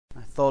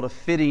thought a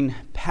fitting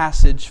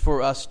passage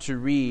for us to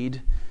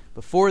read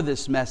before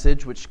this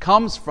message, which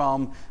comes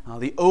from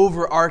the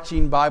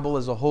overarching Bible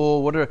as a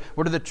whole. What are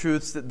the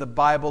truths that the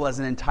Bible as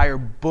an entire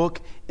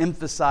book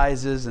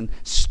emphasizes and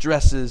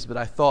stresses? But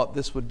I thought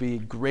this would be a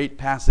great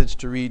passage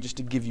to read, just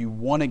to give you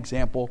one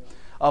example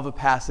of a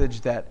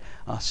passage that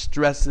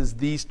stresses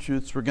these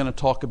truths we're going to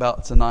talk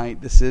about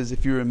tonight. This is,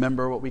 if you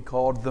remember, what we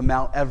called the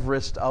Mount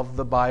Everest of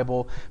the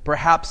Bible,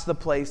 perhaps the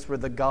place where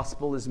the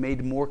gospel is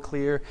made more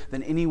clear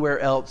than anywhere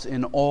else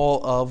in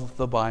all of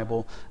the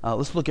Bible.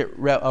 Let's look at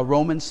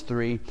Romans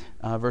 3,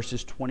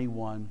 verses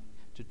 21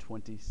 to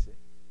 26.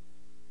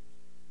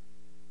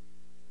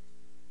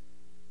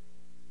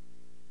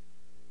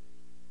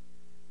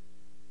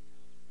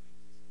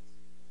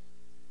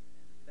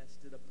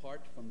 Manifested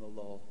apart from the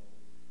law,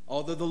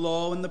 although the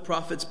law and the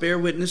prophets bear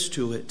witness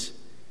to it,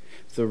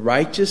 the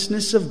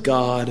righteousness of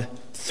God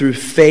through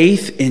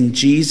faith in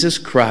Jesus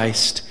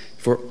Christ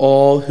for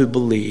all who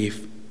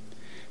believe.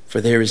 For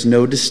there is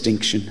no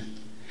distinction.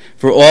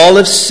 For all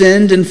have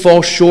sinned and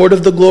fall short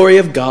of the glory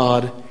of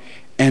God,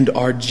 and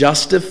are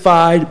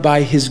justified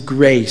by His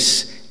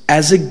grace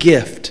as a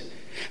gift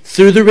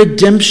through the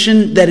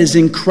redemption that is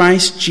in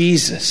Christ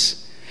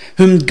Jesus,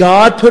 whom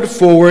God put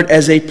forward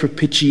as a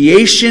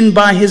propitiation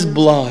by His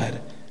blood,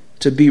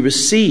 to be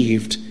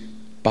received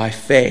by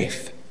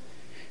faith.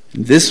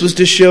 And this was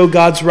to show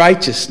God's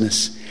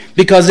righteousness,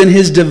 because in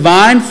His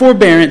divine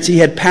forbearance He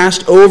had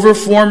passed over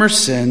former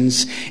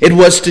sins. It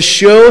was to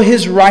show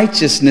His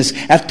righteousness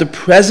at the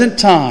present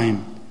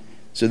time,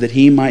 so that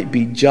He might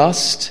be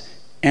just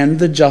and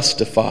the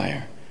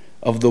justifier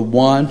of the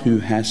one who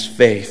has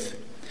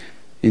faith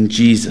in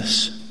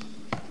Jesus.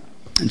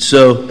 And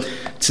so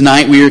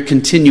tonight we are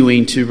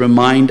continuing to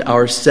remind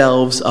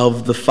ourselves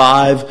of the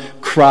 5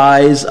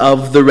 cries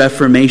of the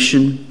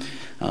Reformation.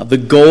 The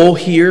goal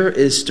here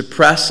is to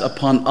press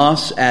upon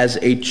us as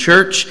a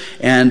church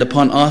and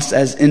upon us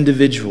as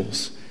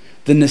individuals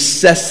the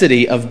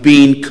necessity of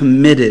being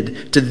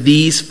committed to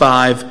these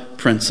 5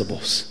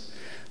 principles.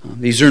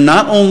 These are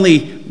not only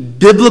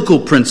biblical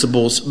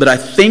principles, but I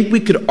think we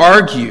could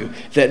argue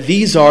that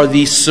these are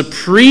the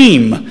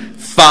supreme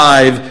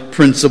 5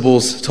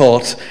 principles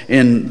taught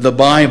in the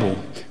Bible.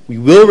 We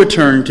will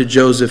return to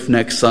Joseph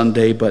next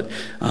Sunday, but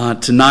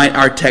tonight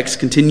our text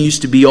continues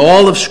to be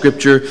all of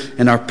Scripture,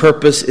 and our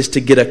purpose is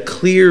to get a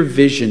clear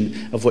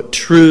vision of what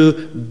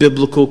true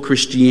biblical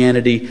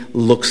Christianity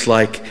looks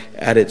like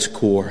at its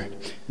core.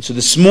 And so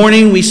this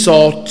morning we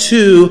saw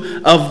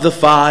 2 of the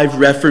 5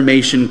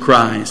 Reformation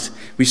cries.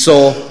 We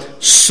saw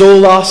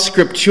Sola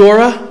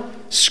Scriptura,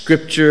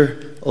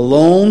 Scripture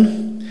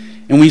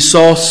alone, and we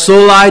saw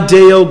Soli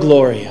Deo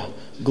Gloria,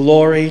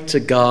 glory to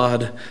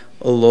God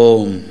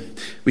alone.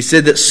 We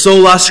said that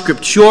Sola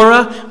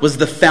Scriptura was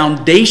the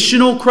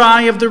foundational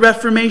cry of the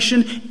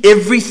Reformation.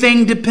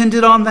 Everything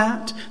depended on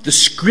that. The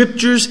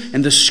Scriptures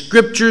and the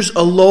Scriptures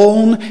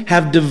alone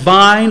have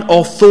divine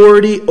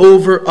authority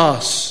over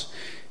us.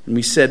 And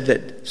we said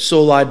that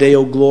Soli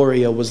Deo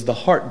Gloria was the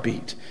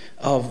heartbeat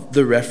of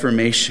the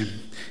Reformation.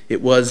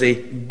 It was a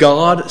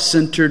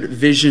God-centered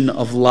vision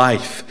of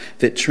life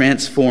that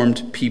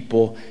transformed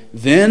people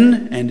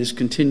then and is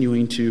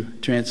continuing to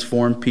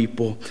transform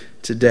people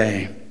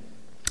today.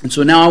 And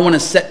so now I want to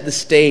set the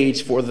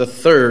stage for the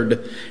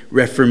 3rd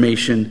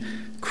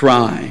Reformation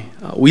cry.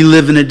 We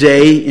live in a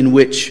day in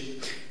which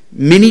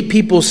many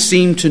people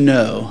seem to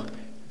know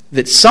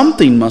that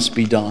something must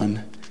be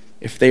done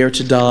if they are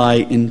to die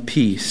in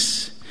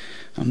peace.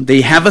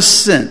 They have a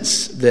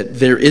sense that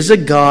there is a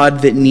God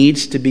that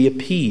needs to be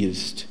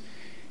appeased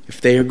if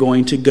they are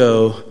going to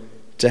go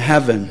to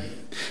heaven.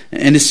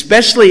 And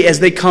especially as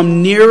they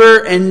come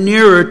nearer and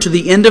nearer to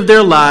the end of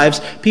their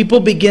lives, people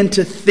begin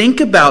to think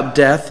about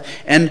death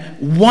and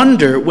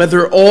wonder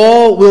whether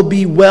all will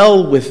be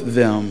well with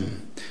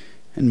them.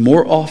 And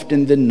more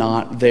often than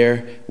not,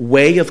 their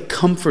way of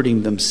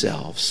comforting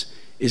themselves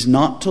is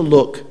not to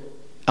look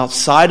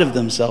outside of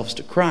themselves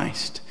to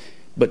Christ,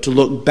 but to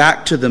look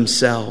back to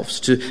themselves,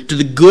 to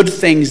the good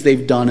things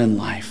they've done in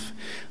life.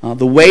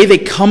 The way they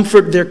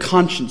comfort their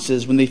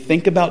consciences when they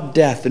think about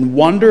death and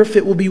wonder if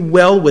it will be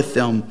well with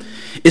them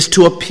is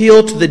to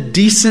appeal to the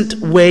decent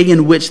way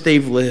in which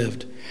they've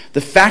lived. The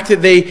fact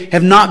that they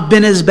have not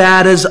been as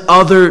bad as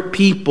other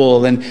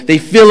people and they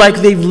feel like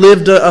they've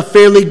lived a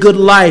fairly good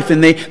life,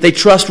 and they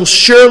trust, well,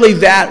 surely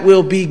that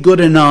will be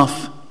good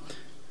enough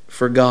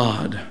for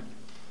God.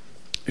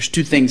 There's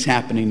 2 things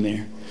happening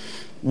there.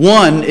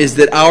 One is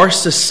that our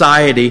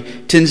society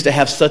tends to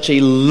have such a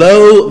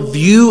low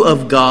view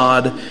of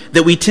God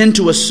that we tend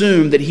to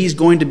assume that He's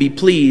going to be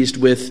pleased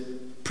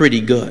with pretty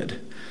good.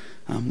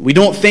 We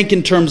don't think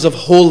in terms of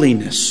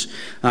holiness.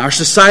 Our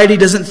society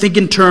doesn't think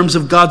in terms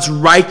of God's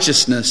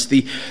righteousness,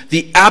 the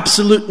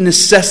absolute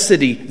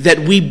necessity that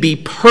we be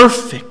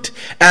perfect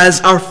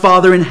as our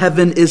Father in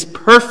heaven is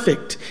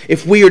perfect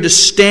if we are to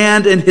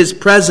stand in His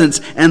presence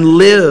and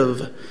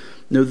live.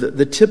 No,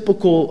 the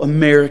typical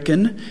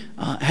American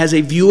has a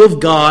view of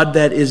God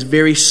that is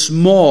very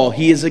small.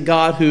 He is a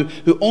God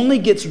who only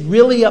gets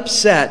really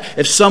upset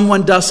if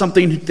someone does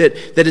something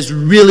that is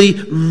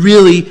really,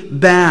 really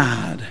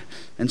bad.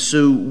 And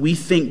so we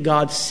think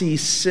God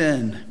sees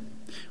sin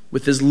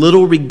with as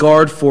little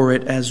regard for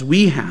it as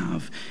we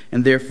have.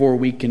 And therefore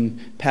we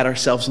can pat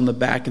ourselves on the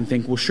back and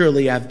think, well,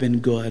 surely I've been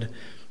good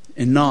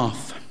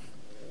enough.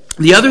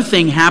 The other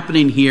thing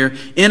happening here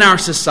in our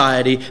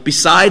society,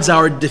 besides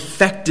our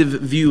defective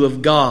view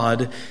of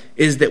God,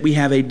 is that we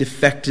have a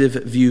defective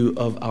view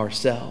of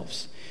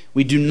ourselves.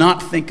 We do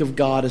not think of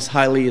God as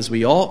highly as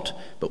we ought,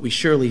 but we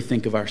surely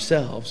think of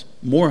ourselves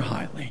more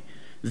highly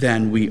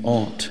than we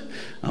ought.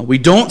 We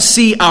don't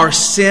see our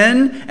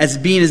sin as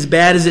being as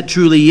bad as it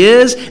truly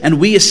is,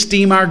 and we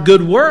esteem our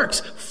good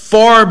works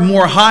far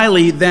more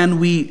highly than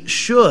we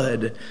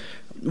should.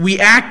 We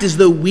act as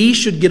though we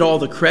should get all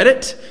the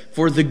credit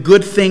for the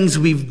good things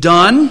we've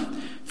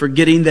done,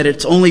 forgetting that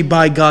it's only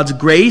by God's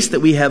grace that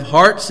we have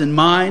hearts and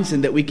minds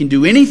and that we can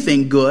do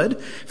anything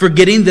good,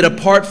 forgetting that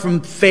apart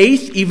from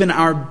faith, even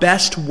our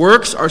best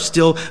works are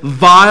still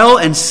vile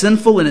and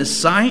sinful in His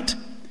sight.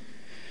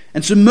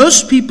 And so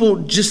most people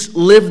just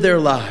live their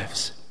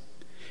lives,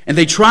 and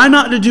they try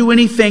not to do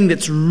anything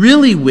that's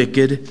really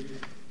wicked,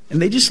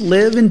 and they just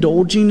live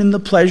indulging in the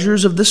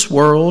pleasures of this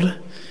world.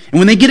 And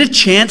when they get a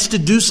chance to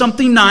do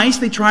something nice,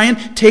 they try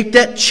and take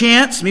that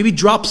chance, maybe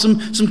drop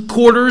some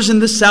quarters in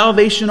the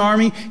Salvation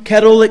Army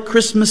kettle at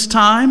Christmas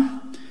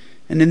time.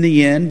 And in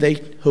the end,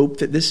 they hope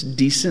that this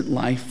decent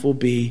life will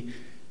be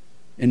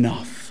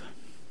enough.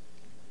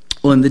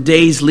 Well, in the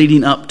days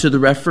leading up to the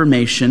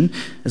Reformation,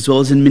 as well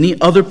as in many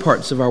other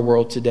parts of our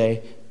world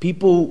today,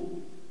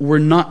 people were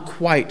not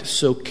quite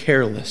so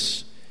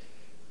careless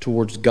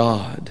towards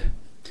God.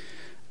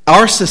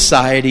 Our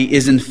society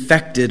is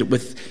infected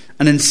with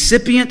an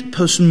incipient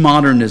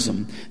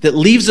postmodernism that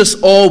leaves us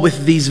all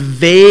with these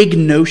vague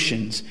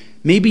notions.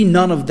 Maybe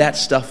none of that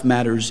stuff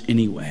matters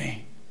anyway.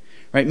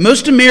 Right?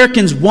 Most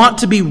Americans want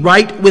to be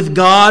right with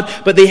God,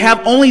 but they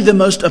have only the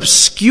most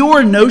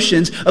obscure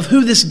notions of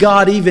who this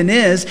God even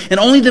is, and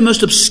only the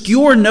most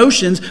obscure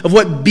notions of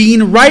what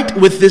being right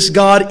with this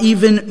God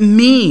even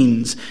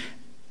means.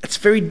 It's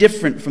very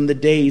different from the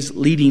days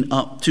leading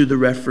up to the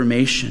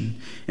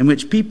Reformation, in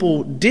which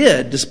people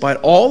did, despite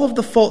all of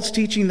the false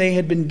teaching they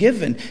had been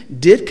given,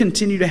 did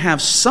continue to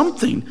have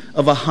something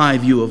of a high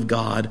view of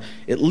God,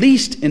 at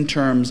least in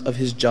terms of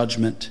His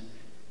judgment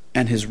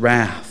and His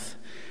wrath.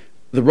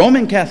 The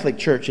Roman Catholic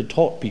Church had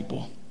taught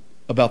people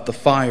about the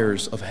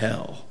fires of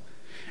hell.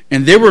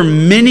 And there were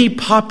many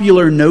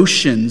popular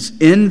notions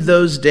in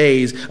those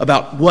days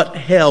about what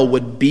hell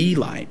would be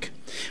like.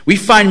 We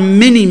find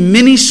many,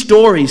 many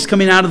stories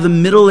coming out of the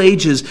Middle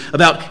Ages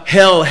about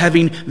hell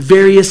having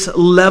various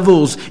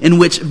levels in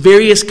which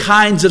various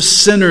kinds of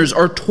sinners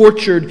are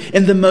tortured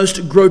in the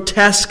most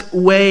grotesque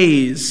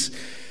ways,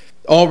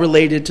 all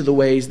related to the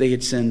ways they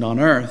had sinned on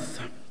earth.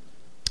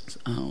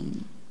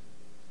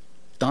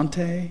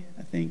 Dante,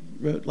 I think,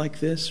 wrote like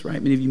this,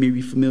 right? Many of you may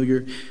be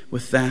familiar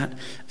with that.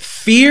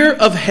 Fear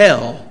of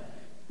hell,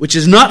 which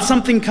is not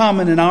something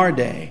common in our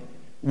day,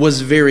 was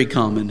very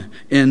common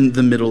in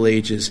the Middle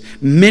Ages.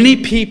 Many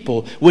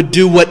people would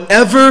do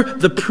whatever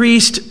the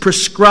priest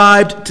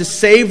prescribed to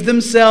save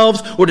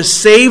themselves or to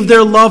save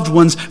their loved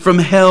ones from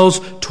hell's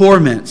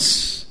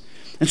torments.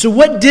 And so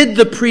what did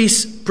the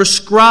priest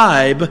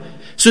prescribe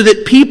so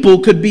that people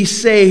could be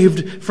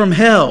saved from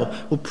hell?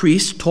 Well,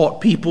 priests taught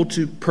people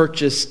to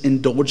purchase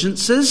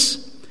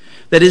indulgences.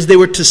 That is, they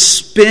were to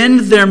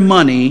spend their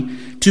money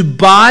to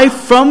buy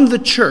from the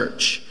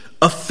church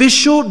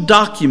official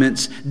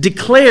documents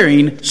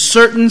declaring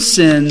certain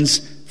sins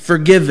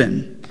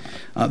forgiven.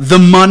 The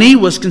money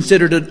was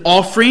considered an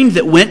offering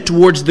that went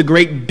towards the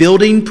great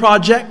building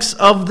projects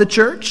of the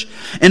church.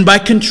 And by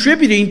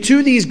contributing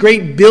to these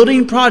great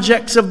building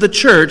projects of the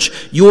church,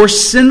 your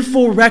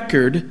sinful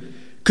record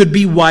could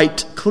be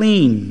wiped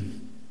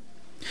clean.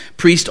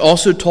 Priests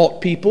also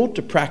taught people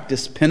to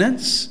practice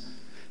penance,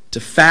 to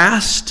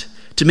fast,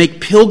 to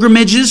make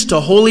pilgrimages to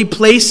holy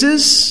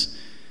places,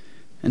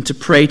 and to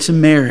pray to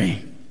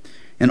Mary.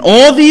 In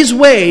all these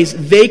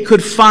ways, they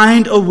could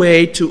find a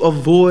way to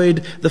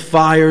avoid the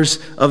fires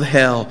of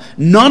hell.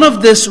 None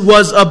of this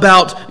was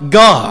about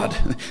God.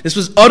 This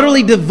was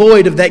utterly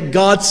devoid of that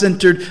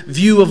God-centered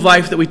view of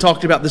life that we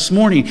talked about this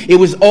morning. It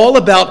was all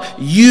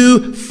about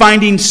you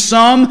finding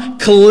some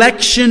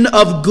collection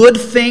of good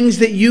things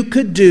that you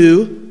could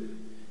do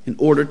in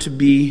order to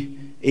be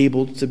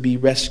able to be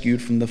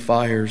rescued from the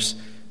fires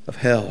of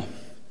hell.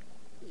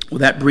 Well,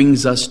 that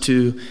brings us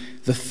to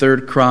the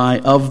third cry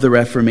of the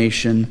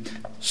Reformation,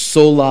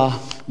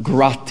 sola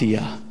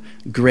gratia,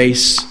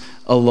 grace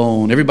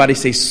alone. Everybody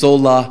say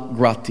sola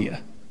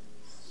gratia.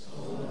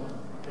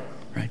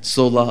 Right,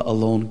 sola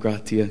alone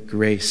gratia,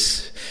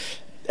 grace.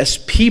 As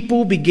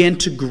people began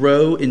to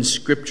grow in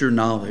Scripture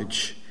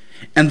knowledge,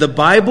 and the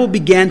Bible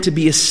began to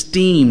be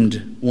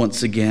esteemed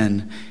once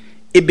again,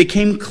 it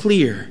became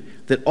clear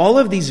that all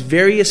of these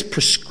various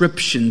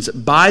prescriptions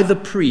by the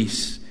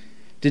priests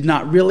did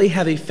not really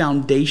have a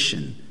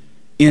foundation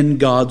in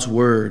God's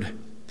Word.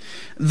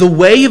 The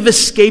way of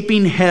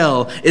escaping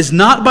hell is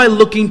not by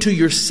looking to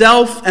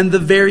yourself and the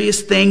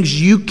various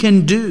things you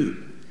can do.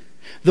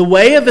 The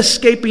way of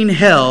escaping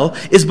hell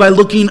is by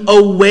looking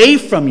away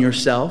from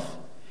yourself,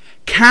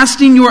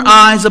 casting your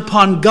eyes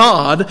upon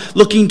God,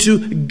 looking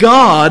to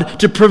God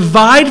to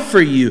provide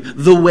for you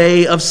the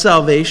way of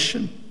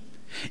salvation.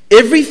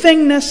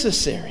 Everything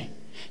necessary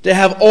to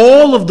have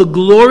all of the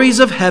glories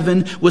of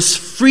heaven was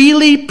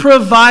freely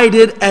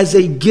provided as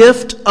a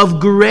gift of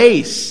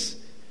grace,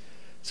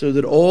 so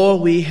that all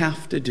we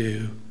have to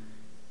do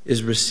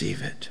is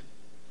receive it.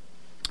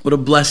 What a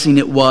blessing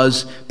it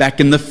was back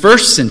in the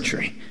first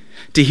century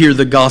to hear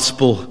the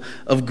gospel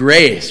of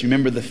grace.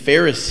 Remember, the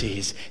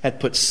Pharisees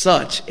had put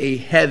such a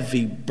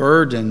heavy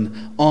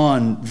burden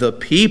on the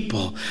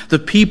people. The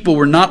people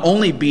were not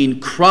only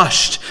being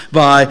crushed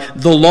by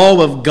the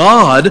law of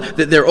God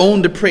that their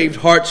own depraved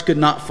hearts could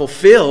not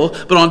fulfill,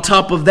 but on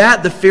top of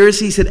that, the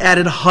Pharisees had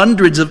added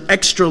hundreds of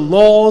extra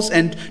laws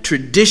and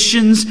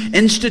traditions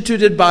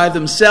instituted by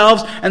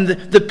themselves, and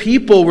the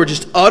people were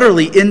just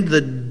utterly in the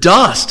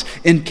dust,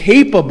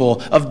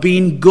 incapable of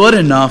being good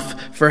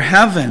enough for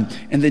heaven.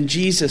 And then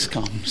Jesus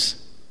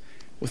comes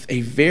with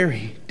a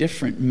very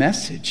different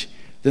message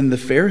than the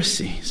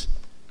Pharisees.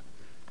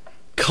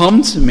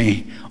 Come to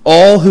me,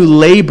 all who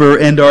labor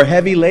and are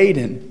heavy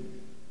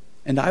laden,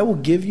 and I will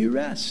give you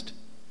rest.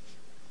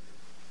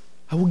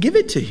 I will give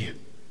it to you.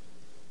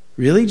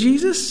 Really,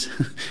 Jesus?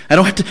 I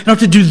don't have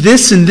to do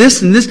this and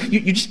this and this.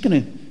 You're just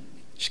gonna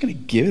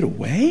give it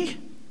away?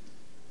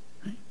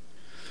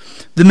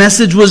 The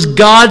message was,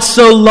 God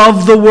so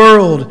loved the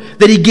world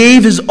that he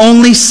gave his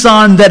only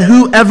Son, that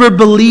whoever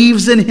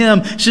believes in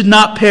him should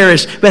not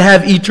perish but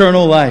have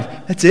eternal life.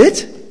 That's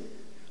it?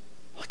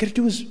 All I got to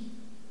do is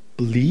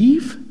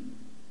believe?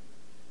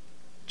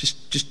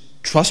 Just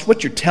trust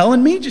what you're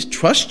telling me? Just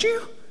trust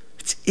you?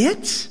 That's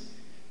it?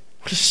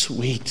 What a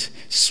sweet,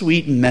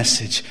 sweet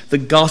message. The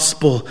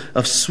gospel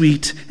of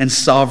sweet and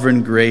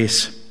sovereign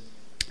grace.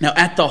 Now,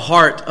 at the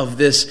heart of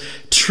this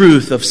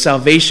truth of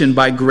salvation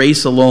by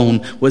grace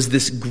alone was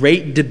this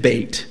great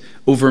debate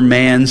over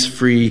man's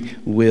free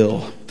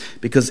will.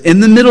 Because in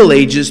the Middle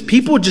Ages,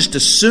 people just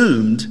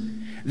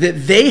assumed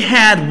that they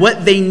had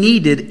what they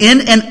needed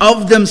in and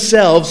of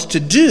themselves to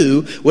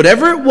do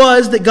whatever it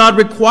was that God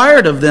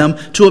required of them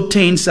to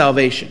obtain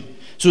salvation.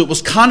 So it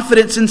was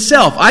confidence in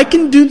self. I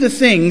can do the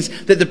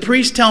things that the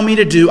priests tell me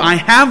to do. I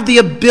have the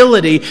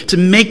ability to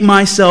make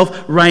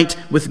myself right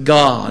with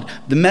God.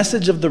 The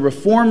message of the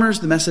Reformers,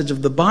 the message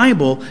of the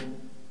Bible,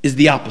 is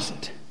the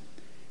opposite.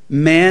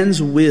 Man's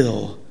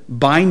will,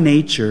 by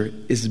nature,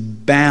 is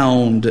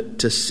bound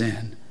to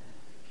sin.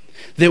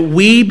 That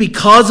we,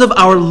 because of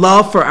our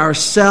love for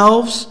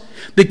ourselves,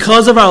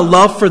 because of our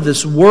love for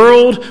this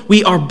world,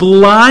 we are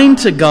blind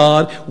to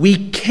God.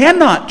 We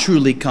cannot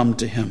truly come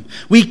to him.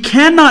 We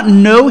cannot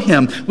know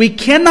him. We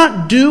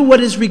cannot do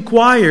what is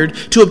required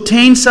to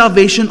obtain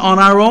salvation on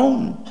our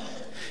own.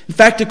 In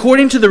fact,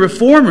 according to the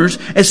Reformers,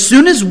 as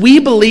soon as we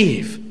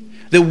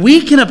believe that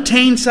we can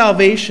obtain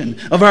salvation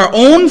of our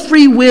own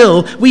free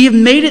will, we have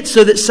made it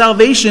so that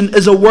salvation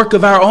is a work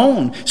of our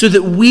own, so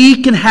that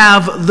we can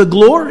have the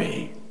glory.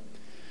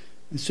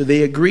 And so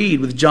they agreed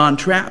with John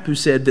Trapp, who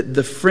said that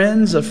the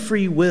friends of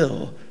free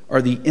will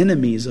are the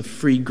enemies of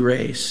free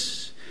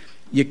grace.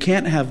 You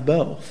can't have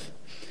both.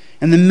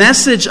 And the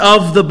message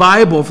of the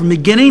Bible from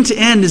beginning to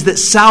end is that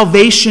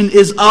salvation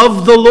is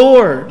of the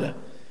Lord,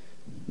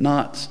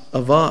 not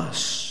of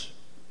us.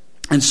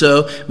 And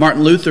so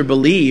Martin Luther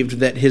believed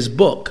that his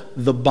book,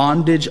 The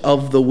Bondage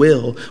of the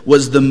Will,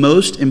 was the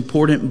most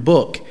important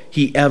book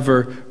he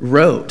ever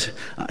wrote.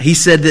 He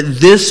said that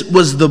this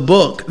was the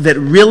book that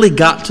really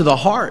got to the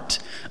heart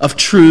of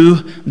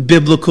true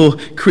biblical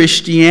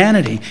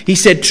Christianity. He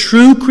said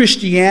true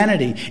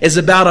Christianity is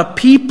about a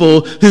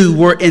people who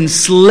were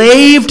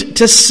enslaved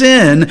to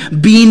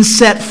sin being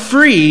set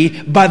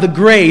free by the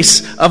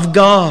grace of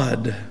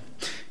God.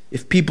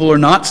 If people are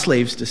not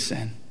slaves to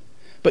sin,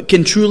 but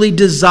can truly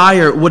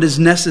desire what is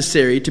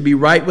necessary to be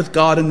right with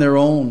God in their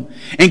own,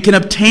 and can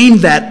obtain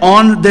that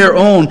on their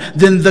own,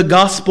 then the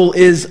gospel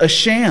is a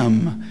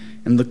sham,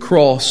 and the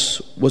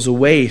cross was a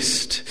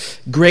waste.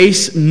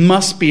 Grace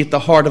must be at the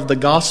heart of the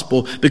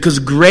gospel, because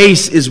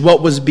grace is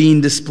what was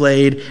being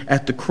displayed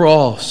at the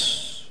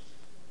cross.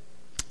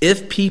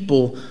 If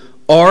people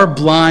are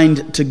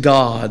blind to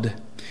God,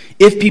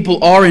 if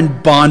people are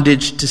in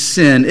bondage to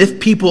sin, if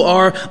people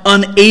are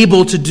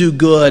unable to do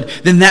good,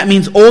 then that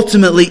means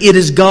ultimately it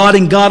is God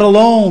and God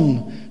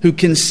alone who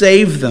can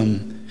save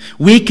them.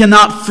 We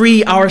cannot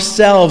free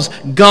ourselves.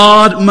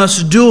 God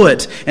must do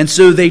it. And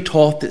so they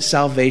taught that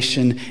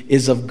salvation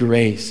is of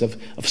grace,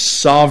 of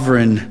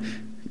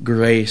sovereign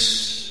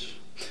grace.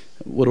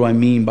 What do I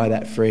mean by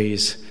that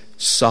phrase?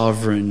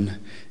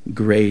 Sovereign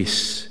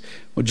grace.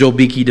 Well, Joel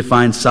Beakey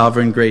defines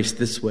sovereign grace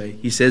this way.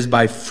 He says,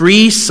 by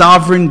free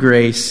sovereign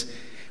grace,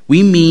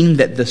 we mean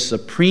that the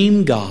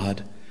supreme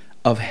God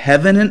of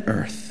heaven and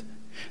earth,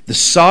 the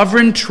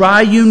sovereign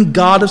triune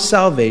God of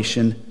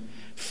salvation,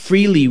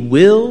 freely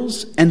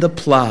wills and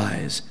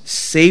applies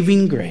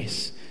saving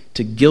grace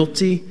to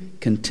guilty,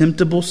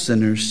 contemptible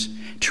sinners,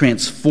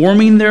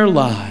 transforming their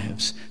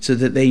lives so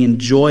that they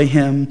enjoy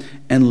him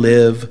and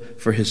live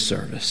for his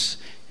service.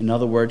 In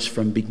other words,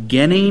 from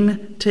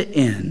beginning to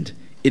end,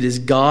 it is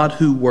God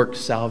who works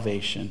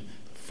salvation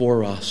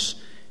for us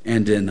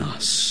and in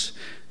us.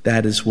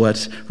 That is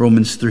what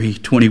Romans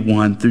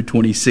 3:21 through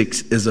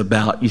 26 is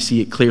about. You see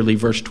it clearly,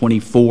 verse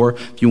 24.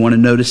 If you want to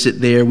notice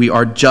it there, we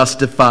are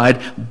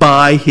justified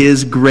by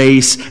his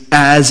grace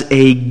as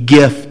a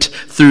gift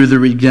through the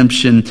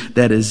redemption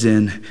that is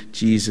in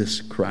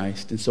Jesus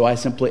Christ. And so I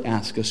simply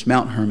ask us,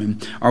 Mount Hermon,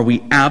 are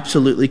we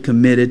absolutely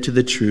committed to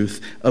the truth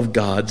of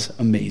God's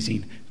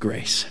amazing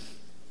grace?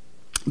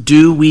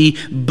 Do we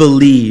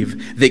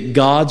believe that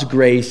God's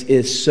grace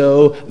is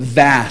so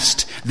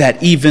vast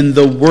that even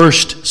the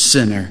worst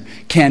sinner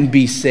can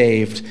be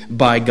saved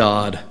by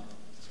God?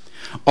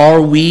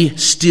 Are we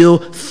still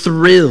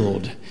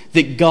thrilled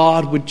that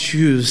God would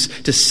choose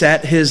to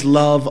set his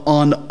love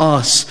on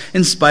us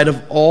in spite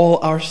of all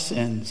our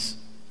sins?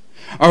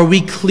 Are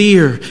we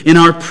clear in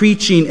our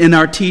preaching, in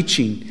our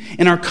teaching,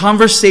 in our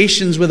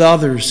conversations with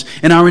others,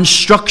 in our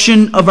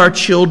instruction of our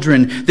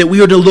children, that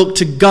we are to look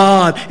to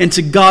God and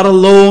to God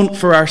alone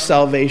for our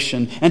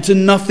salvation and to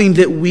nothing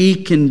that we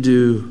can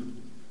do?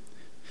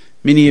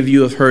 Many of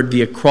you have heard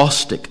the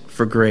acrostic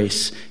for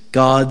grace: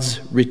 God's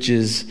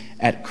riches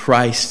at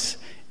Christ's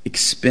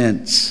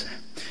expense.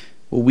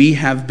 Well, we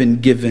have been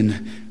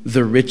given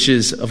the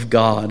riches of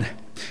God,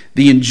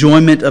 the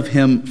enjoyment of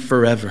him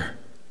forever.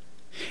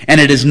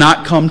 And it has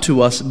not come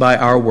to us by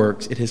our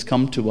works. It has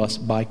come to us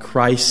by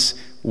Christ's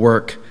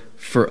work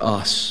for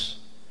us.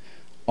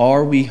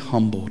 Are we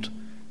humbled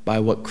by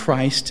what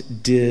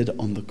Christ did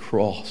on the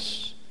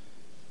cross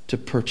to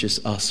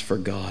purchase us for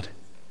God?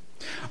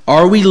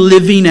 Are we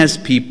living as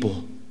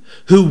people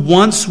who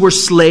once were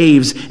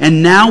slaves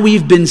and now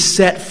we've been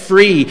set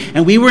free?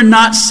 And we were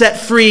not set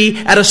free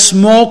at a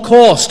small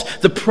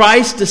cost. The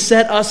price to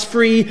set us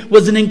free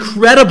was an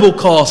incredible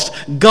cost.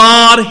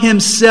 God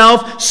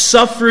himself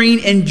suffering,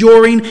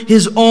 enduring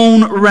his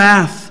own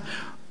wrath.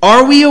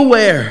 Are we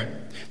aware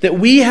that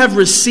we have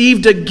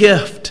received a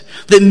gift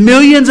that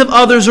millions of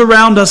others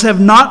around us have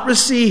not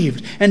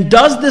received? And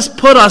does this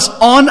put us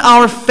on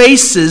our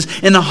faces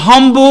in a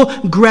humble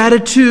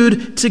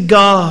gratitude to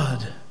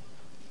God?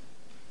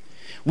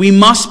 We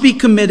must be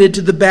committed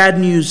to the bad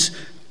news.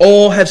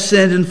 All have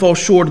sinned and fall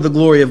short of the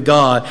glory of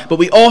God. But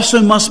we also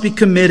must be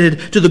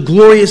committed to the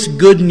glorious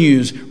good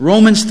news,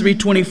 Romans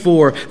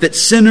 3:24, that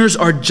sinners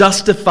are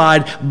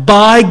justified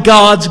by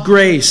God's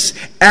grace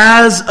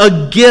as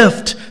a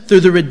gift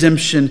through the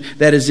redemption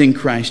that is in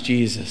Christ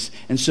Jesus.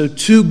 And so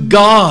to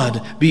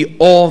God be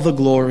all the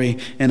glory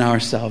in our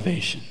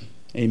salvation.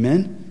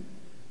 Amen?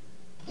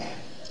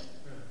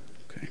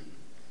 Okay.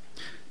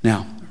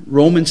 Now,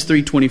 Romans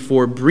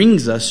 3:24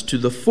 brings us to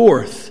the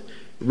fourth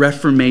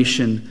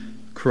Reformation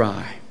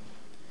cry.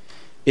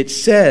 It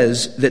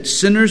says that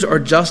sinners are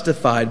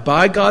justified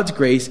by God's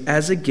grace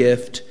as a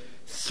gift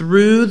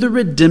through the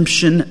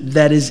redemption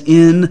that is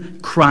in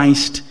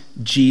Christ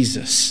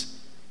Jesus.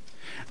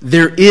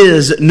 There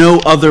is no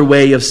other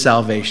way of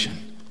salvation.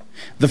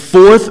 The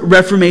fourth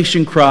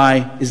Reformation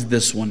cry is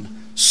this one: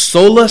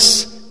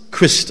 Solus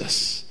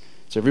Christus.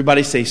 So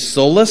everybody say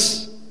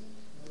Solus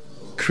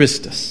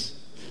Christus.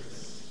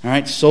 All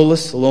right,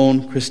 solus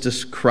alone,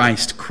 Christus,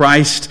 Christ.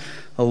 Christ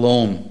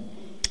alone.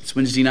 This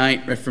Wednesday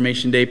night,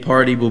 Reformation Day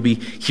party, we'll be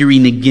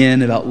hearing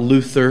again about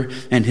Luther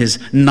and his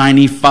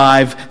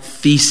 95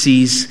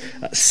 Theses.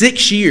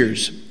 6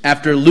 years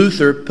after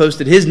Luther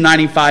posted his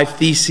 95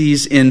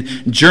 Theses in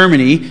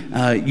Germany,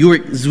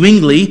 Jörg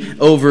Zwingli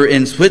over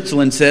in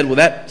Switzerland said, well,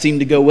 that seemed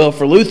to go well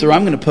for Luther.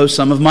 I'm going to post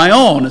some of my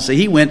own. And so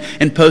he went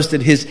and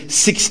posted his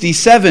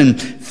 67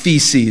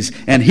 Theses.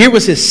 And here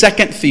was his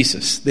second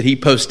thesis that he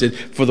posted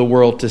for the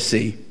world to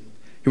see.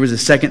 Here was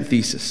his second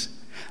thesis.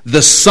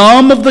 The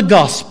sum of the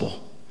gospel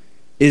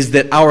is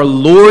that our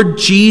Lord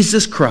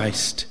Jesus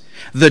Christ,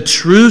 the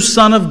true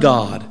Son of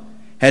God,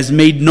 has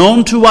made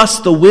known to us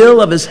the will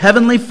of his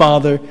heavenly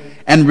Father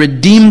and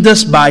redeemed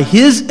us by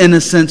his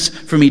innocence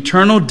from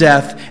eternal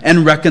death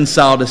and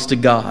reconciled us to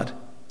God.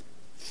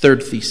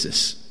 Third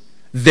thesis.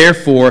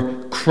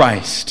 Therefore,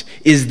 Christ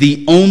is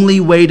the only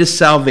way to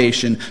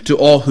salvation to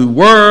all who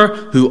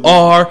were, who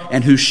are,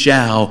 and who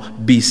shall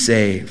be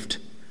saved.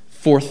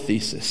 Fourth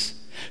thesis.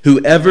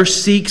 Whoever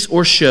seeks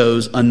or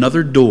shows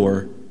another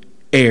door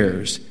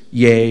errs,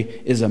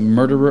 yea, is a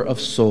murderer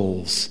of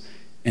souls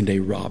and a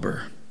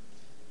robber.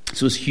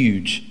 This was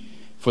huge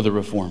for the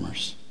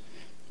Reformers.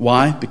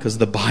 Why? Because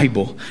the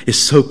Bible is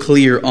so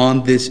clear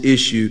on this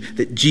issue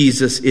that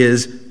Jesus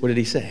is, what did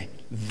he say?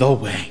 The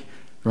way,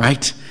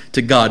 right?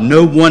 To God.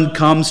 No one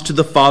comes to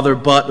the Father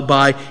but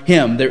by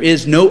him. There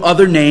is no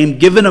other name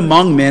given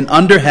among men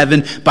under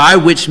heaven by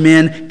which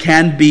men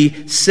can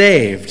be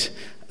saved.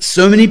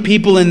 So many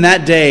people in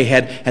that day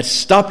had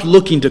stopped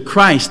looking to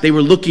Christ. They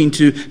were looking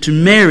to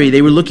Mary.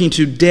 They were looking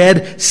to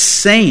dead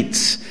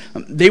saints.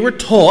 They were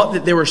taught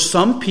that there were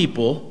some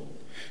people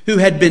who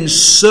had been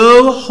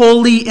so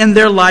holy in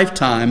their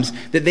lifetimes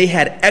that they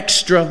had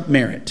extra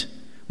merit,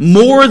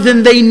 more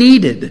than they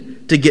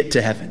needed to get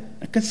to heaven.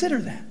 Now consider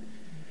that.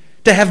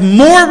 To have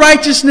more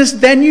righteousness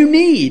than you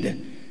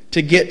need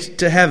to get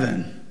to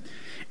heaven.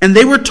 And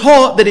they were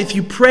taught that if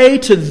you pray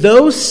to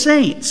those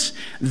saints,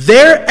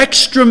 their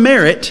extra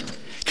merit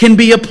can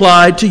be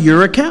applied to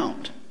your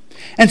account.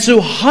 And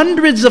so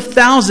hundreds of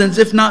thousands,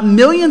 if not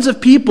millions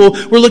of people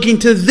were looking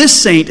to this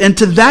saint and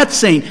to that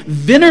saint,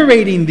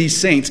 venerating these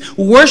saints,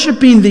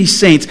 worshiping these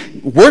saints,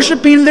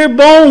 worshiping their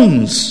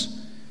bones,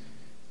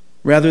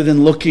 rather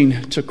than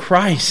looking to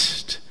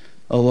Christ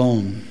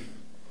alone.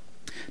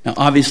 Now,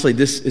 obviously,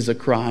 this is a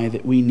cry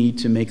that we need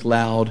to make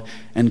loud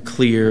and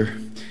clear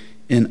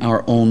in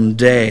our own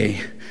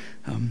day.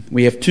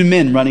 We have two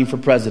men running for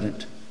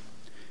president,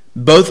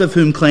 both of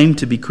whom claim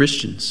to be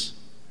Christians,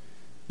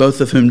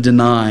 both of whom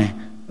deny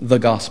the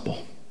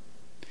gospel.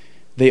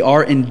 They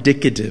are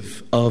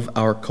indicative of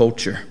our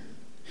culture.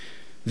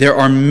 There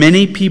are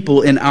many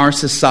people in our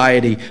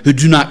society who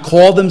do not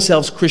call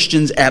themselves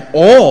Christians at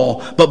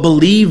all, but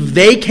believe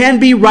they can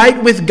be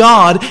right with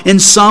God in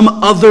some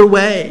other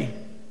way.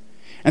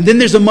 And then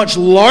there's a much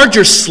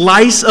larger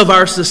slice of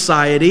our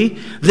society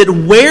that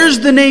wears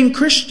the name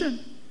Christian,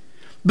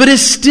 but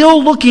is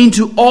still looking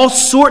to all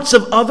sorts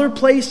of other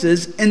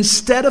places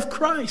instead of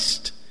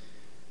Christ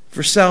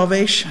for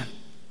salvation.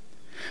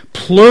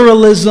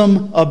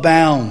 Pluralism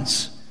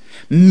abounds.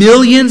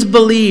 Millions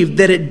believe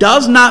that it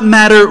does not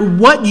matter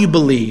what you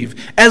believe,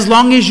 as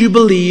long as you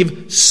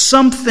believe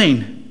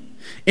something.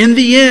 In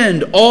the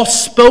end, all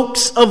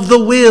spokes of the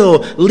wheel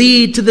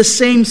lead to the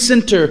same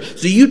center.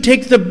 So you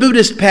take the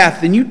Buddhist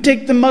path, and you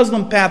take the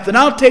Muslim path, and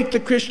I'll take the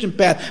Christian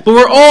path. But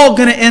we're all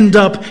going to end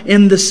up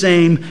in the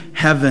same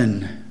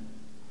heaven.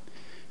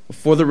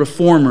 For the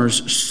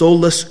Reformers,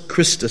 Solus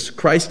Christus,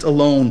 Christ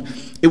alone,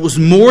 it was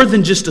more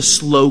than just a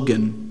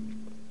slogan.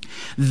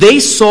 They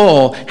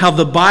saw how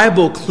the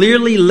Bible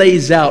clearly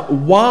lays out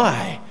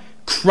why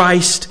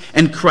Christ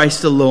and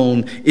Christ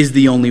alone is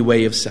the only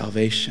way of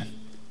salvation.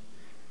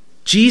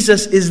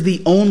 Jesus is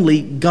the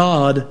only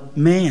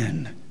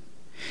God-man.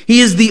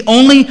 He is the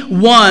only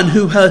one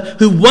who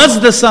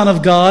was the Son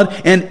of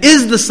God and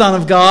is the Son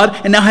of God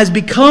and now has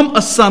become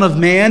a Son of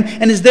Man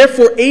and is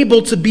therefore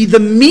able to be the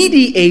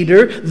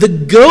mediator, the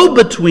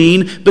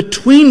go-between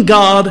between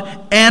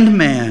God and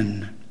man.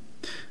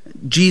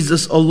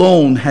 Jesus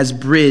alone has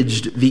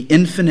bridged the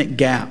infinite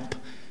gap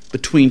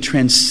between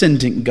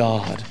transcendent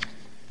God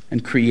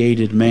and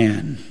created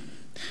man.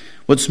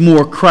 What's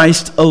more,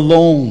 Christ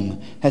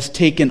alone has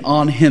taken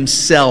on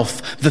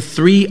himself the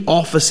three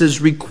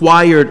offices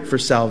required for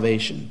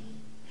salvation.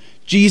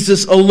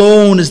 Jesus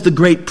alone is the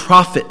great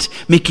prophet,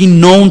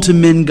 making known to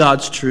men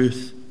God's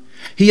truth.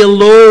 He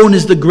alone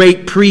is the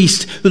great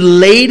priest who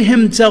laid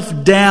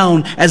himself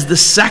down as the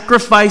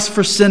sacrifice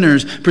for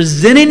sinners,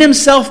 presenting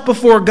himself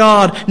before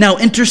God, now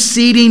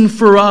interceding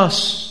for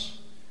us.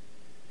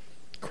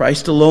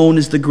 Christ alone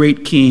is the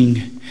great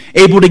king,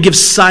 able to give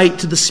sight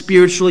to the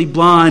spiritually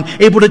blind,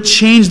 able to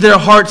change their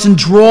hearts and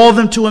draw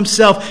them to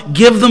himself,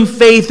 give them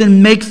faith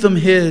and make them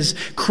his.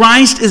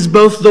 Christ is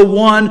both the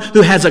one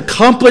who has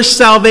accomplished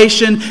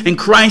salvation, and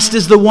Christ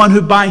is the one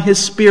who by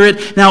his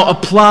Spirit now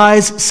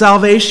applies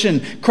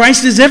salvation.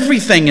 Christ is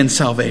everything in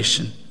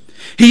salvation.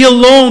 He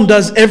alone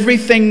does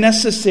everything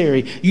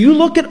necessary. You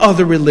look at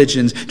other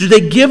religions. Do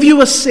they give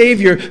you a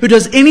Savior who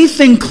does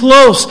anything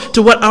close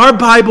to what our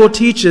Bible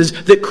teaches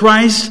that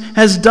Christ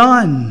has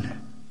done?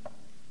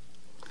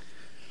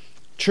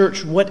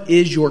 Church, what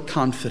is your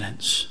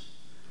confidence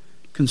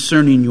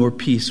concerning your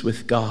peace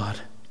with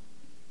God?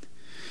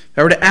 If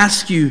I were to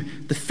ask you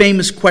the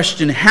famous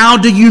question, how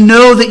do you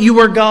know that you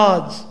are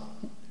God's?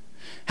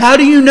 How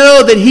do you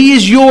know that He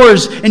is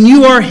yours and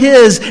you are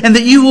His and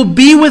that you will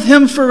be with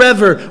Him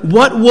forever?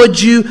 What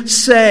would you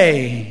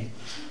say?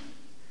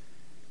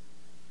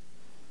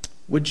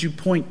 Would you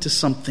point to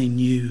something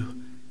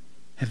you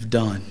have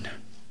done?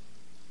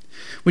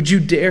 Would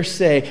you dare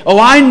say, oh,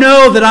 I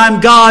know that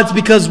I'm God's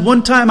because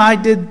one time I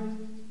did?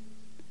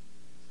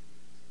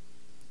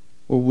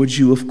 Or would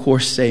you, of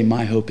course, say,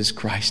 my hope is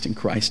Christ and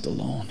Christ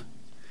alone?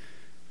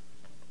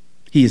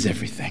 He is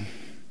everything.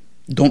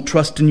 Don't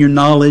trust in your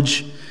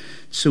knowledge.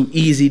 It's so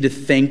easy to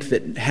think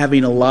that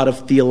having a lot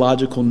of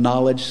theological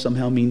knowledge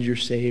somehow means you're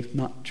saved.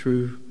 Not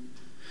true.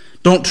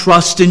 Don't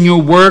trust in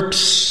your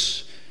works.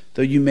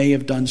 Though you may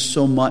have done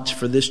so much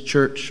for this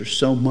church or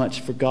so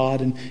much for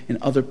God and in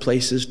other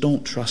places,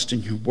 don't trust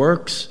in your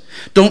works.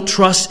 Don't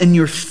trust in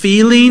your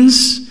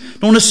feelings.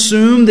 Don't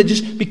assume that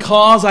just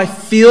because I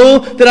feel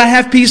that I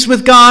have peace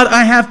with God,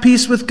 I have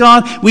peace with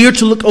God. We are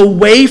to look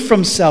away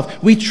from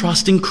self. We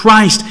trust in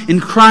Christ, in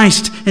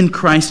Christ, in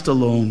Christ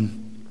alone.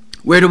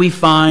 Where do we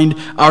find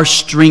our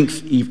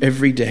strength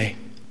every day?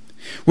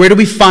 Where do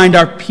we find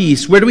our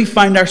peace? Where do we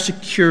find our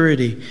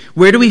security?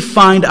 Where do we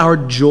find our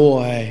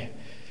joy?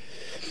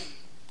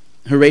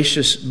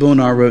 Horatius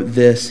Bonar wrote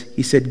this.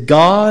 He said,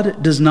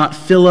 God does not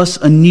fill us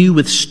anew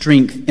with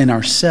strength in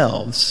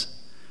ourselves,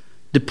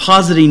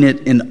 depositing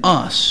it in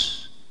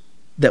us,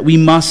 that we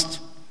must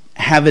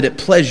have it at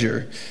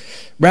pleasure.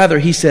 Rather,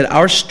 he said,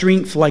 our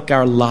strength, like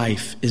our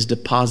life, is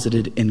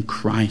deposited in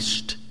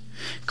Christ,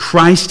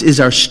 Christ is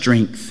our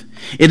strength.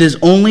 It is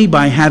only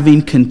by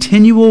having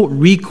continual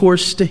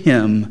recourse to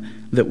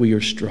Him that we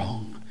are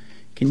strong.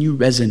 Can you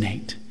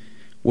resonate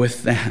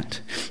with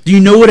that? Do you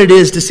know what it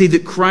is to see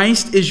that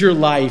Christ is your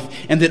life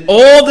and that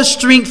all the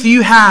strength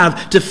you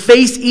have to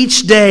face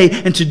each day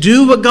and to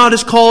do what God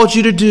has called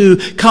you to do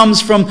comes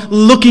from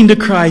looking to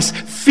Christ,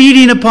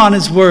 feeding upon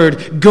His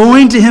Word,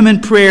 going to Him in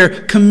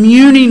prayer,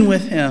 communing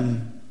with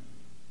Him?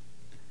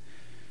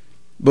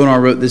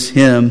 Bonar wrote this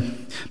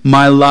hymn,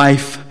 "My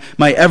life,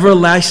 my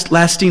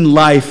everlasting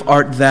life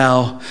art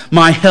Thou.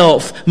 My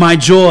health, my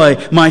joy,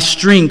 my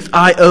strength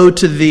I owe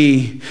to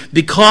Thee.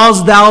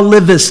 Because Thou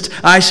livest,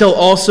 I shall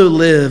also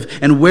live.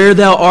 And where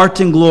Thou art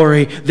in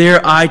glory,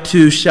 there I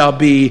too shall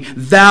be.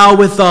 Thou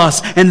with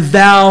us, and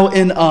Thou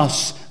in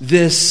us.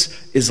 This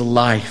is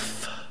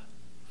life."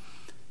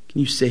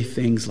 Can you say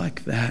things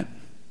like that?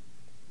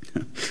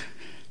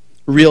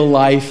 Real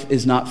life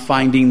is not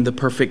finding the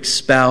perfect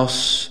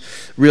spouse.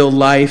 Real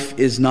life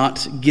is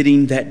not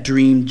getting that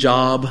dream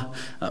job.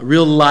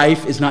 Real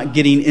life is not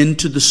getting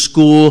into the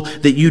school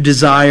that you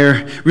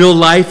desire. Real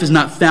life is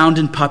not found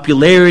in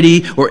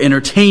popularity or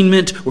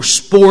entertainment or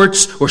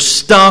sports or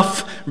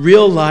stuff.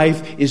 Real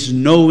life is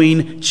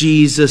knowing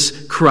Jesus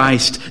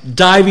Christ,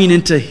 diving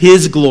into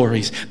His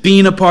glories,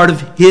 being a part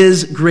of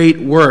His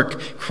great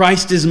work.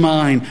 Christ is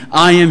mine,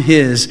 I am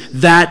His.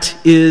 That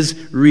is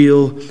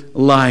real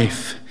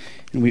life.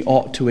 And we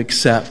ought to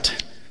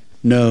accept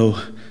no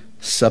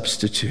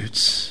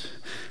substitutes.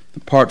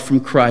 Apart from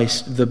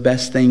Christ, the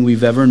best thing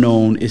we've ever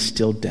known is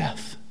still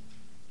death.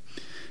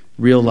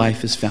 Real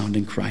life is found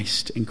in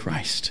Christ and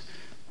Christ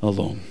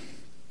alone.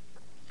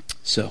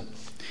 So,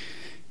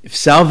 if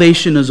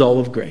salvation is all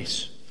of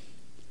grace,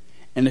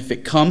 and if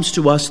it comes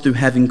to us through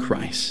having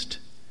Christ,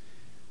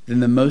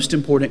 then the most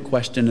important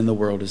question in the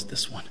world is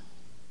this one: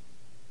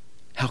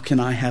 how can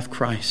I have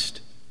Christ?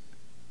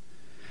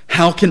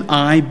 How can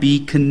I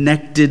be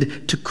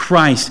connected to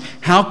Christ?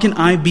 How can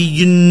I be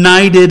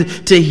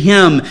united to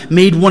Him,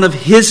 made one of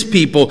His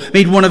people,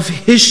 made one of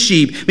His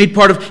sheep, made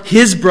part of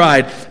His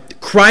bride?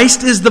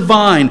 Christ is the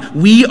vine.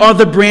 We are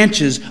the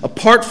branches.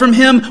 Apart from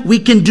Him, we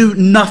can do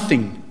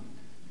nothing.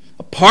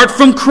 Apart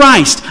from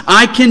Christ,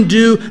 I can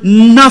do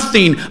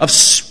nothing of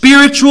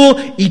spiritual,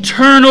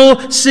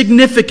 eternal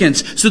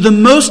significance. So the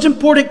most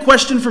important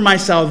question for my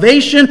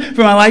salvation,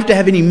 for my life to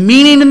have any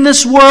meaning in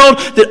this world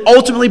that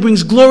ultimately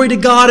brings glory to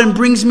God and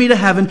brings me to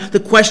heaven, the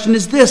question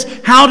is this: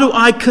 how do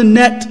I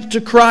connect to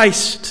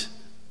Christ?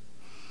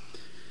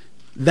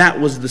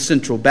 That was the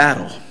central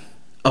battle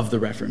of the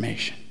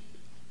Reformation.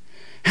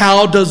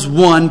 How does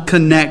one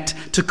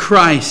connect to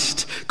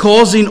Christ,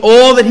 causing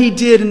all that He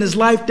did in His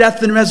life,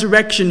 death, and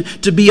resurrection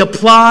to be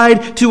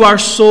applied to our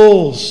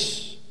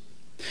souls?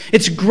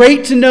 It's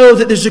great to know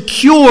that there's a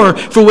cure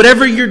for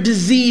whatever your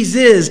disease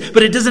is,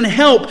 but it doesn't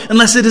help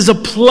unless it is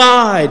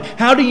applied.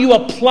 How do you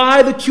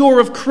apply the cure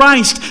of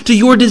Christ to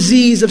your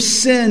disease of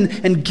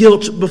sin and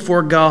guilt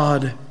before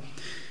God?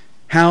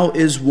 How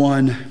is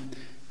one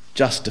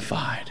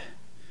justified,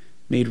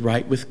 made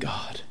right with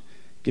God,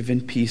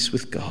 given peace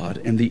with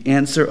God? And the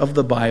answer of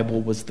the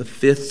Bible was the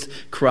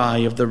fifth cry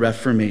of the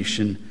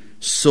Reformation: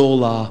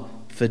 sola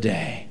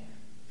fide,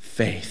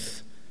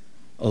 faith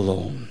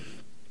alone.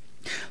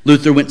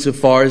 Luther went so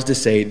far as to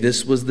say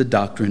this was the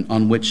doctrine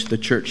on which the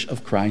Church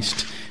of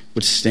Christ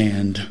would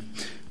stand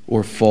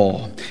or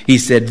fall. He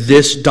said,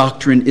 "This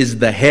doctrine is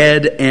the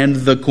head and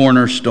the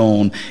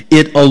cornerstone.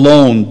 It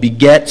alone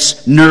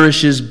begets,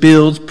 nourishes,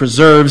 builds,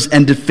 preserves,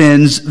 and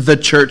defends the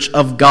church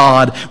of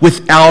God.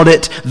 Without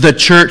it, the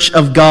church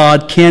of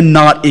God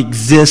cannot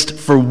exist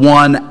for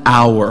 1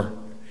 hour."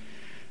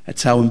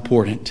 That's how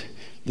important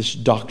this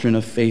doctrine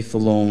of faith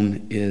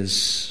alone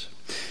is.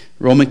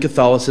 Roman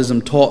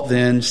Catholicism taught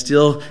then,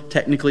 still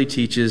technically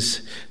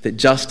teaches, that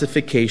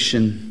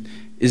justification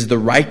is the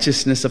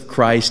righteousness of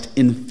Christ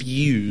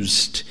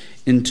infused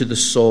into the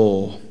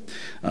soul.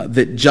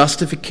 That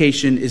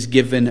justification is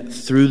given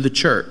through the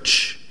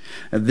church.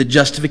 The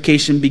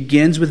justification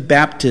begins with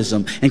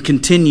baptism and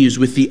continues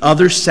with the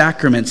other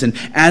sacraments. And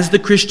as the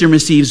Christian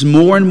receives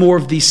more and more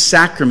of these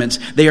sacraments,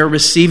 they are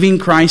receiving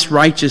Christ's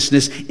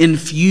righteousness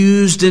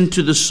infused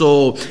into the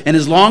soul. And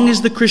as long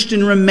as the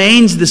Christian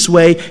remains this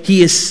way,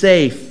 he is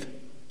safe.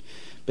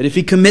 But if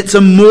he commits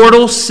a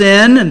mortal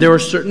sin, and there are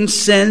certain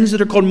sins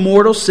that are called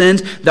mortal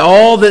sins, that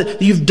all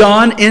that you've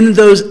done in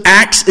those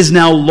acts is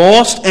now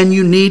lost, and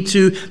you need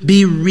to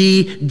be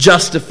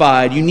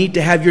re-justified. You need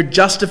to have your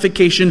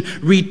justification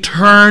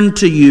returned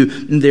to you,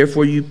 and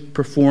therefore you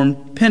perform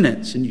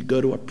penance, and you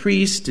go to a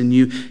priest, and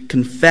you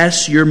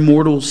confess your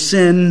mortal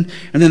sin,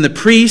 and then the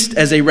priest,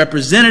 as a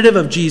representative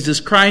of Jesus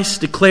Christ,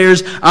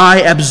 declares,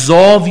 "I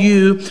absolve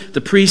you." The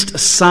priest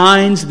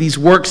assigns these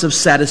works of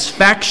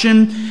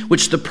satisfaction,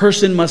 which the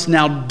person must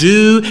now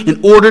do in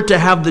order to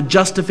have the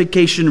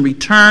justification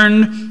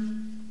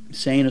returned.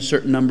 saying a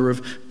certain number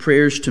of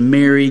prayers to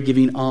Mary,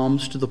 giving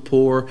alms to the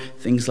poor,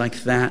 things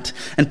like that.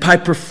 And by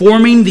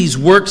performing these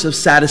works of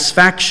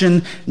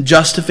satisfaction,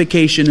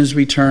 justification is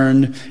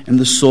returned and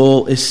the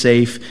soul is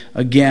safe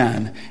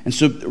again. And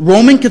so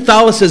Roman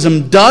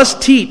Catholicism does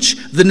teach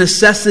the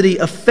necessity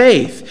of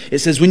faith. It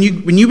says when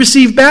you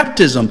receive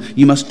baptism,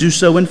 you must do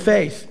so in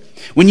faith.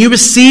 When you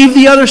receive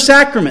the other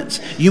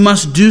sacraments, you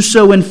must do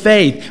so in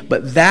faith.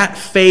 But that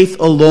faith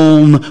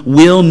alone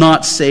will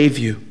not save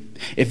you.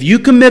 If you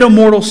commit a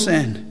mortal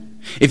sin,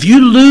 if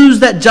you lose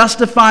that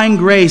justifying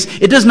grace,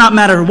 it does not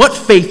matter what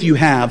faith you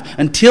have.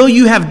 Until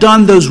you have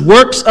done those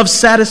works of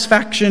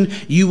satisfaction,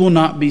 you will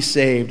not be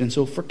saved. And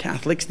so for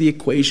Catholics, the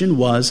equation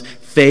was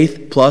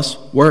faith plus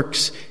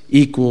works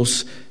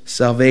equals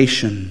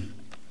salvation.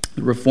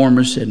 The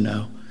Reformers said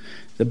no.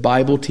 The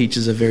Bible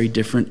teaches a very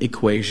different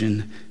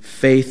equation.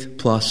 Faith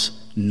plus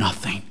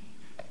nothing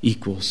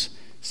equals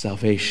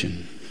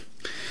salvation.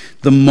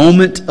 The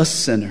moment a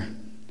sinner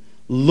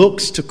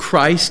looks to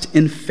Christ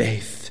in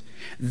faith,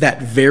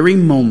 that very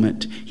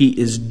moment he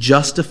is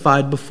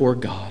justified before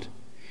God.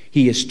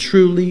 He is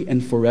truly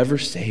and forever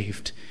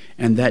saved,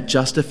 and that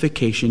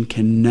justification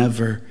can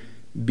never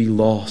be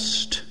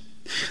lost.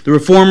 The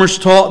Reformers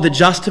taught that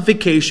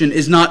justification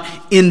is not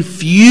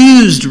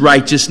infused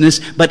righteousness,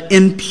 but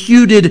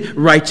imputed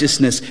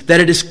righteousness. That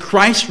it is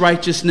Christ's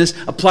righteousness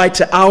applied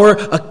to our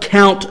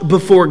account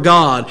before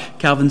God.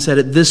 Calvin said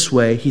it this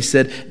way. He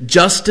said,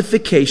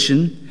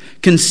 justification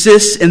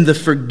consists in the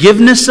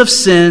forgiveness of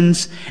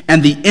sins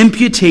and the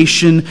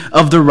imputation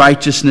of the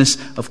righteousness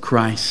of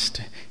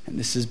Christ. And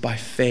this is by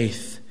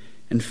faith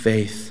and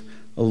faith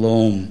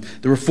alone.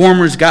 The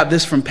Reformers got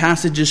this from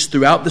passages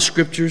throughout the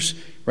Scriptures.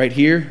 Right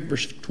here,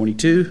 verse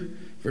 22,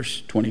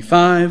 verse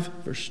 25,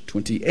 verse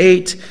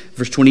 28.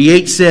 Verse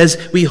 28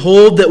 says, we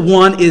hold that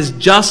one is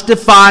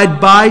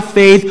justified by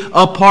faith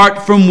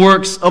apart from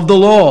works of the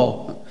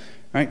law.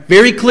 Right?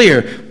 Very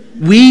clear.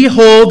 We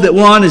hold that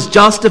one is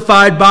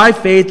justified by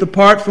faith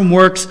apart from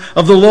works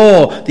of the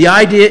law. The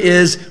idea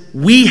is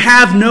we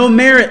have no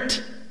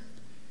merit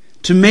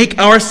to make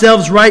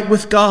ourselves right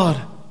with God.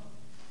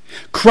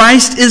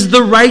 Christ is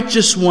the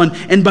righteous one,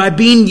 and by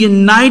being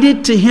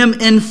united to him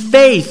in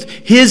faith,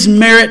 his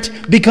merit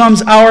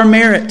becomes our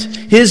merit.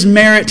 His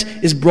merit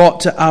is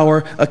brought to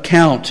our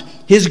account.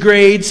 His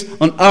grades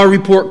on our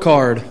report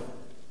card.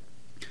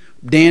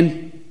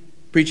 Dan,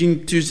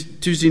 preaching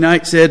Tuesday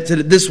night, said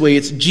it this way.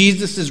 It's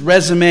Jesus'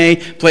 resume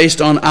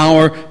placed on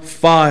our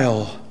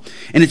file.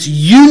 And it's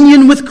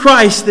union with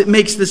Christ that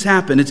makes this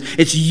happen.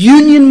 It's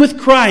union with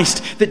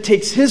Christ that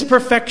takes his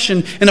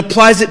perfection and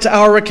applies it to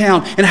our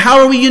account. And how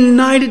are we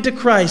united to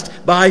Christ?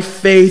 By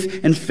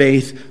faith and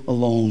faith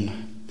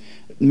alone.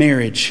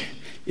 Marriage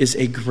is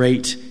a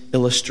great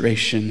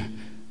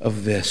illustration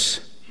of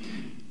this.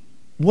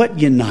 What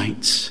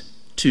unites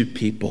two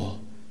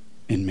people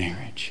in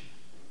marriage?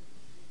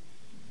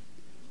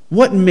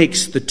 What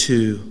makes the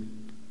two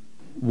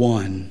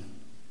one?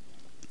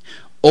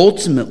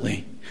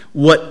 Ultimately,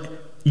 what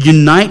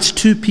unites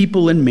two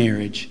people in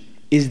marriage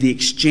is the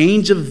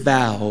exchange of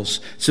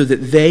vows so that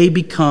they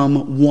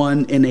become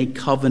one in a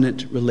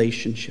covenant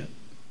relationship.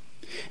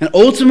 And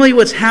ultimately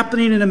what's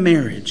happening in a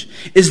marriage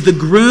is the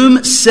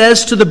groom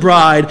says to the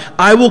bride,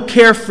 I will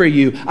care for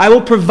you, I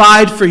will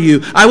provide for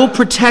you, I will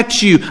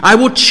protect you, I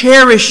will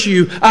cherish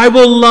you, I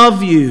will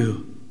love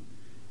you.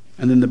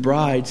 And then the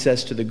bride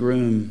says to the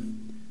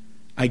groom,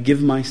 I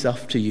give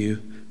myself to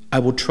you, I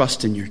will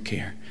trust in your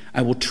care.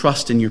 I will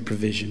trust in your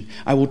provision.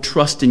 I will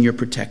trust in your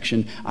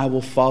protection. I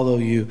will follow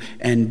you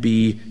and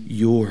be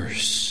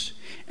yours.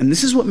 And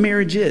this is what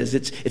marriage is.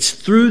 It's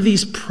through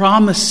these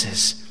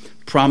promises.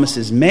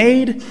 Promises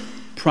made,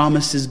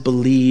 promises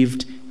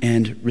believed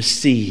and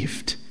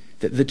received,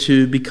 that the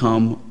two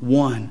become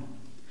one.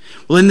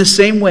 Well, in the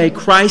same way,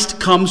 Christ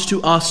comes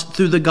to us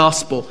through the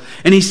gospel.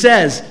 And he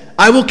says,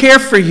 I will care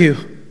for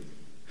you.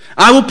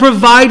 I will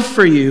provide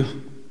for you.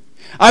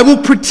 I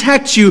will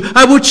protect you.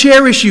 I will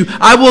cherish you.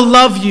 I will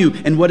love you.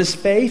 And what is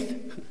faith?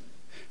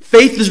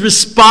 Faith is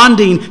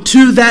responding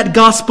to that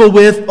gospel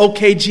with,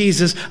 okay,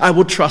 Jesus, I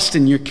will trust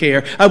in your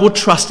care. I will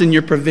trust in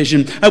your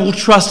provision. I will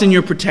trust in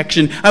your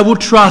protection. I will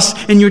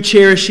trust in your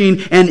cherishing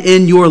and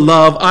in your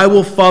love. I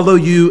will follow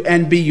you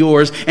and be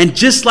yours. And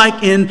just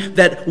like in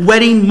that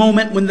wedding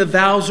moment when the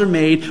vows are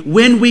made,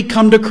 when we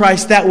come to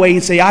Christ that way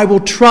and say, I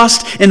will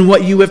trust in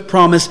what you have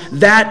promised,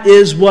 that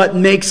is what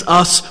makes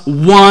us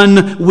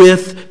one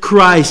with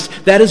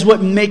Christ. That is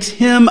what makes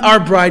him our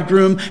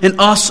bridegroom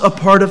and us a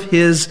part of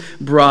his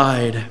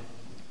bride.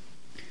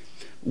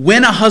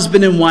 When a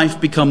husband and wife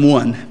become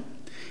one,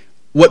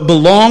 what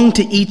belonged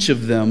to each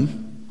of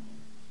them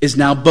is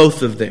now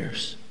both of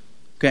theirs.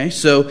 Okay,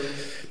 so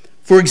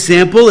for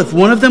example, if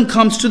one of them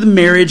comes to the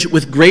marriage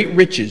with great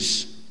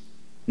riches,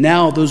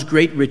 now those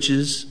great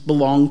riches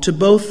belong to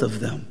both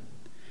of them.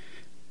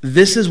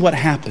 This is what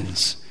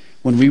happens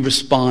when we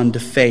respond to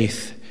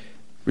faith,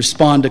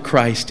 respond to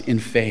Christ in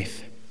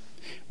faith.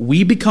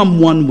 We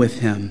become one with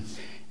him,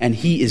 and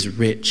he is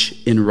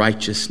rich in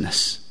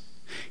righteousness.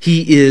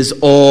 He is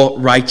all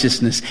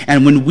righteousness.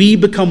 And when we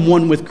become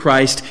one with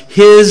Christ,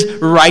 his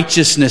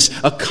righteousness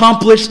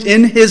accomplished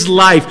in his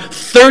life,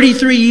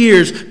 33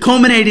 years,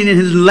 culminating in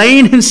his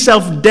laying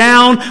himself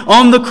down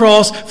on the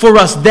cross for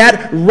us,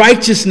 that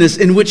righteousness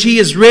in which he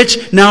is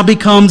rich now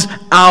becomes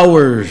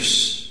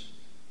ours.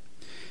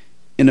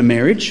 In a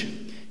marriage,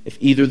 if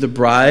either the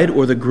bride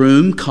or the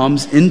groom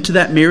comes into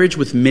that marriage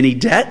with many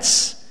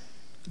debts,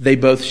 they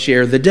both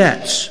share the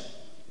debts.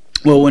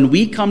 Well, when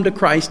we come to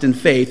Christ in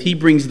faith, he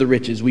brings the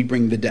riches, we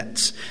bring the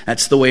debts.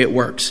 That's the way it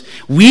works.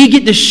 We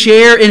get to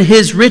share in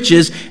his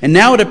riches, and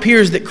now it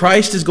appears that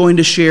Christ is going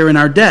to share in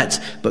our debts.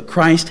 But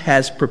Christ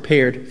has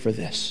prepared for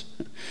this.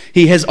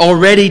 He has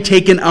already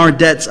taken our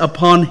debts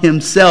upon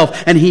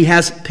himself, and he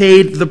has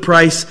paid the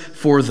price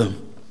for them.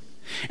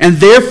 And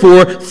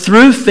therefore,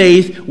 through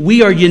faith,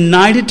 we are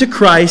united to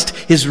Christ.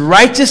 His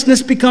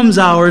righteousness becomes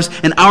ours,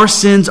 and our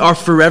sins are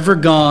forever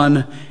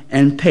gone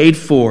and paid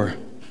for.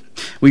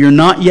 We are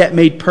not yet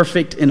made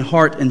perfect in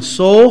heart and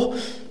soul,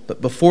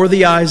 but before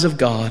the eyes of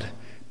God,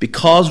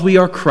 because we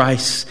are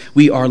Christ's,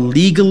 we are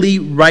legally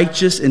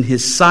righteous in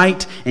his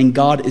sight, and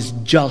God is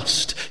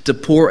just to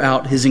pour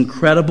out his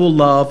incredible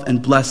love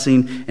and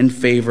blessing and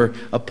favor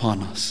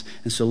upon us.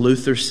 And so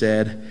Luther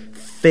said,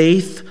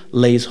 faith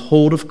lays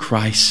hold of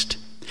Christ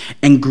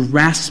and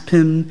grasp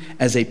him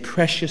as a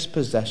precious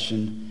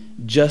possession,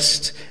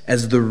 just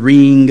as the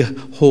ring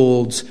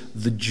holds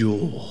the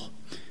jewel.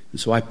 And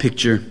so I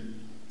picture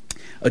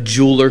a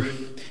jeweler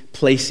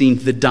placing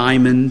the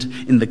diamond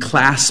in the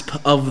clasp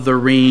of the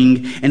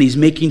ring, and he's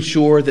making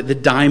sure that the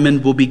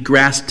diamond will be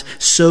grasped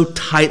so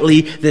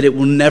tightly that it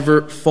will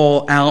never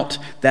fall out.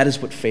 That is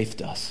what faith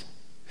does.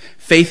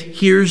 Faith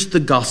hears the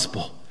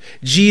gospel.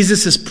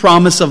 Jesus'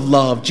 promise of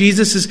love.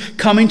 Jesus is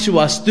coming to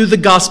us through the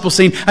gospel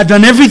saying, I've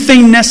done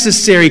everything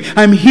necessary.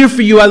 I'm here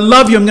for you. I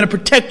love you. I'm going to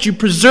protect you,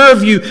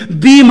 preserve you.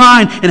 Be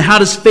mine. And how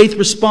does faith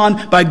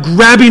respond? By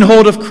grabbing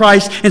hold of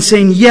Christ and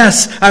saying,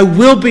 yes, I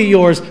will be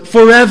yours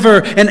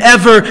forever and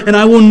ever, and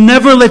I will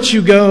never let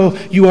you go.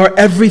 You are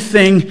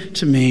everything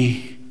to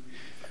me.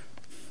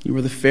 You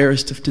are the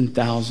fairest of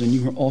 10,000.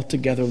 You are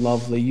altogether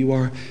lovely. You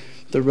are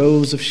the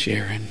rose of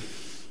Sharon.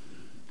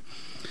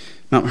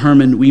 Mount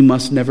Hermon, we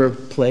must never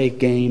play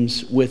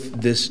games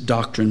with this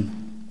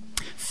doctrine.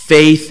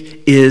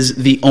 Faith is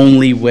the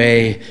only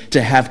way to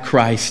have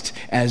Christ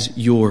as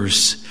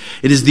yours.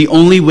 It is the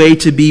only way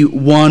to be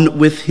one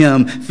with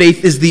him.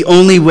 Faith is the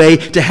only way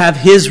to have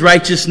his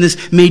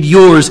righteousness made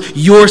yours.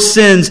 Your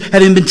sins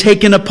having been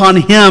taken upon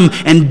him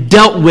and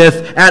dealt with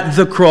at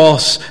the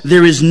cross.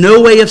 There is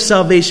no way of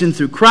salvation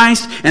through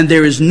Christ, and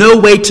there is no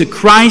way to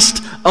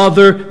Christ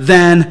other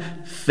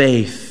than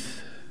faith.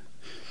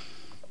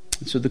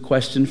 So the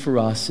question for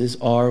us is,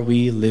 are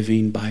we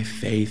living by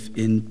faith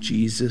in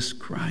Jesus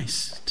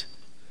Christ?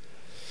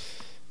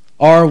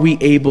 Are we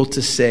able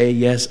to say,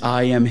 yes,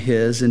 I am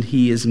his and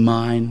he is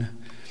mine?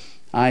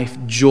 I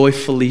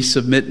joyfully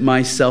submit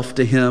myself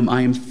to him.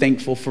 I am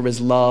thankful for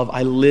his love.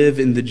 I live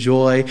in the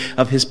joy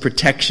of his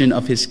protection,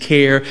 of his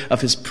care,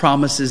 of his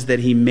promises that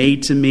he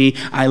made to me.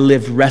 I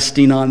live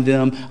resting on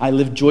them. I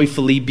live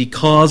joyfully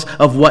because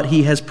of what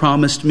he has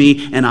promised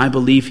me, and I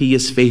believe he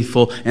is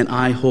faithful, and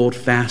I hold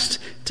fast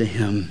to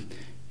him.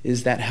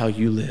 Is that how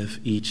you live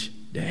each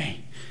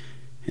day?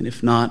 And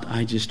if not,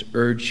 I just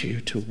urge you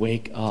to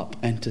wake up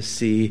and to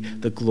see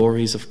the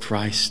glories of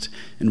Christ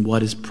and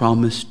what is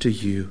promised to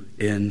you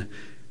in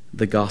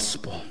the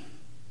gospel.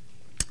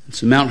 And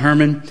so Mount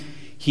Hermon,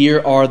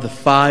 here are the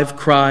 5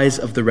 cries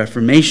of the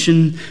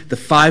Reformation, the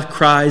 5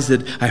 cries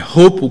that I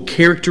hope will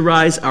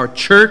characterize our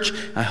church,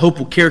 I hope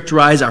will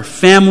characterize our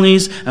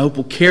families, I hope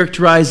will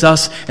characterize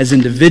us as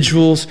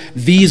individuals.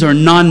 These are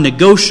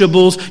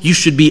non-negotiables. You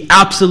should be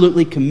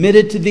absolutely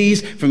committed to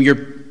these from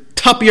your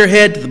top of your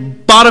head to the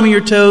bottom of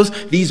your toes.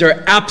 These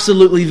are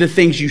absolutely the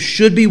things you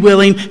should be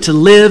willing to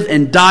live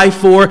and die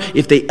for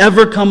if they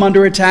ever come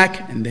under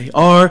attack, and they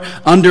are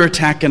under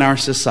attack in our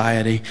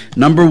society.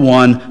 Number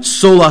 1,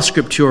 sola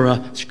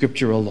scriptura,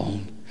 scripture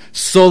alone.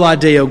 Sola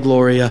Deo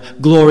gloria,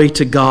 glory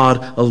to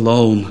God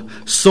alone.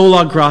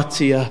 Sola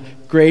gratia,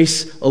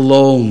 grace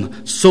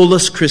alone.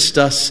 Solus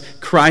Christus,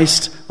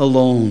 Christ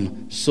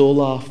alone.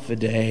 Sola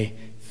fide,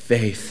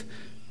 faith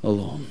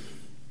alone.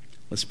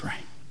 Let's pray.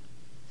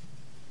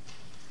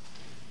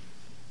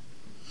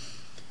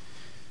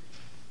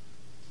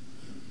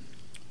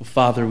 Well,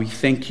 Father, we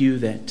thank you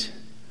that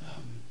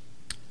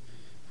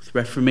with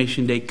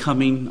Reformation Day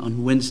coming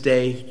on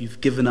Wednesday,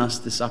 you've given us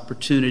this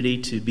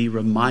opportunity to be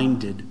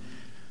reminded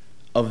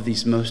of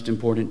these most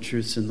important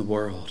truths in the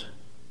world.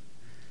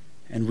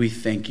 And we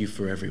thank you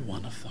for every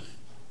one of them.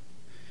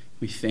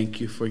 We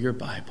thank you for your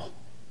Bible.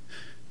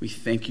 We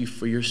thank you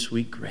for your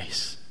sweet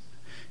grace.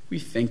 We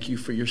thank you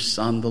for your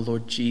Son, the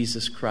Lord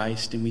Jesus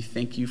Christ. And we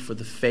thank you for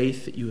the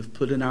faith that you have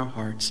put in our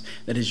hearts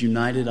that has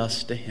united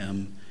us to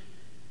him.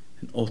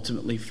 And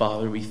ultimately,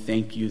 Father, we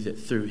thank you that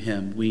through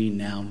him we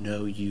now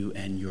know you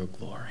and your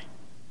glory.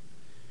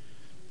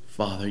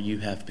 Father, you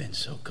have been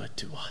so good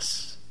to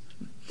us.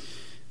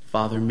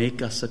 Father,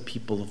 make us a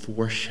people of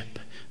worship.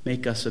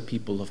 Make us a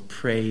people of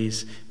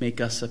praise. Make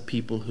us a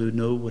people who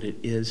know what it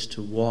is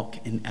to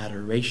walk in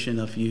adoration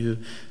of you,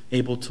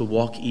 able to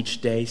walk each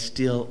day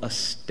still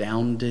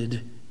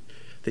astounded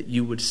that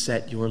you would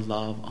set your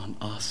love on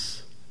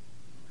us.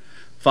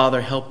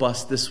 Father, help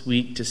us this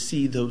week to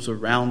see those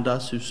around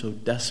us who so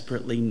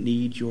desperately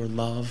need your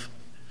love.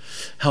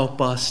 Help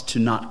us to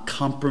not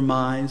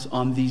compromise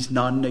on these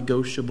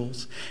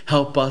non-negotiables.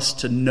 Help us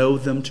to know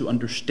them, to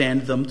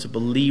understand them, to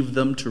believe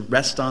them, to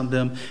rest on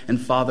them.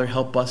 And Father,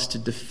 help us to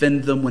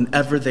defend them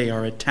whenever they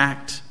are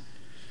attacked.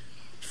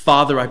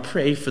 Father, I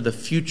pray for the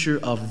future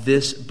of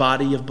this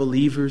body of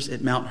believers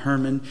at Mount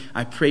Hermon.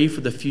 I pray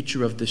for the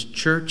future of this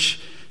church.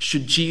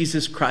 Should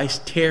Jesus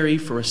Christ tarry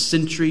for a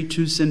century,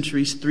 2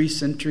 centuries, 3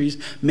 centuries,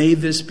 may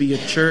this be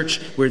a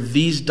church where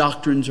these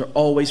doctrines are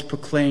always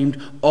proclaimed,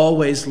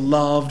 always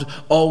loved,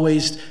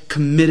 always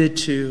committed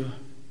to.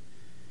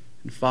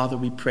 And Father,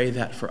 we pray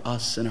that for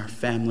us and our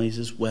families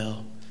as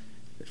well,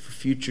 that for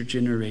future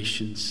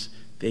generations,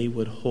 they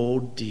would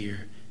hold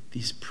dear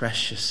these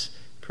precious,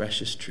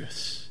 precious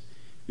truths.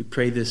 We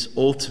pray this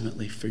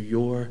ultimately for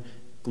your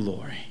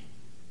glory.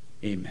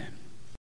 Amen.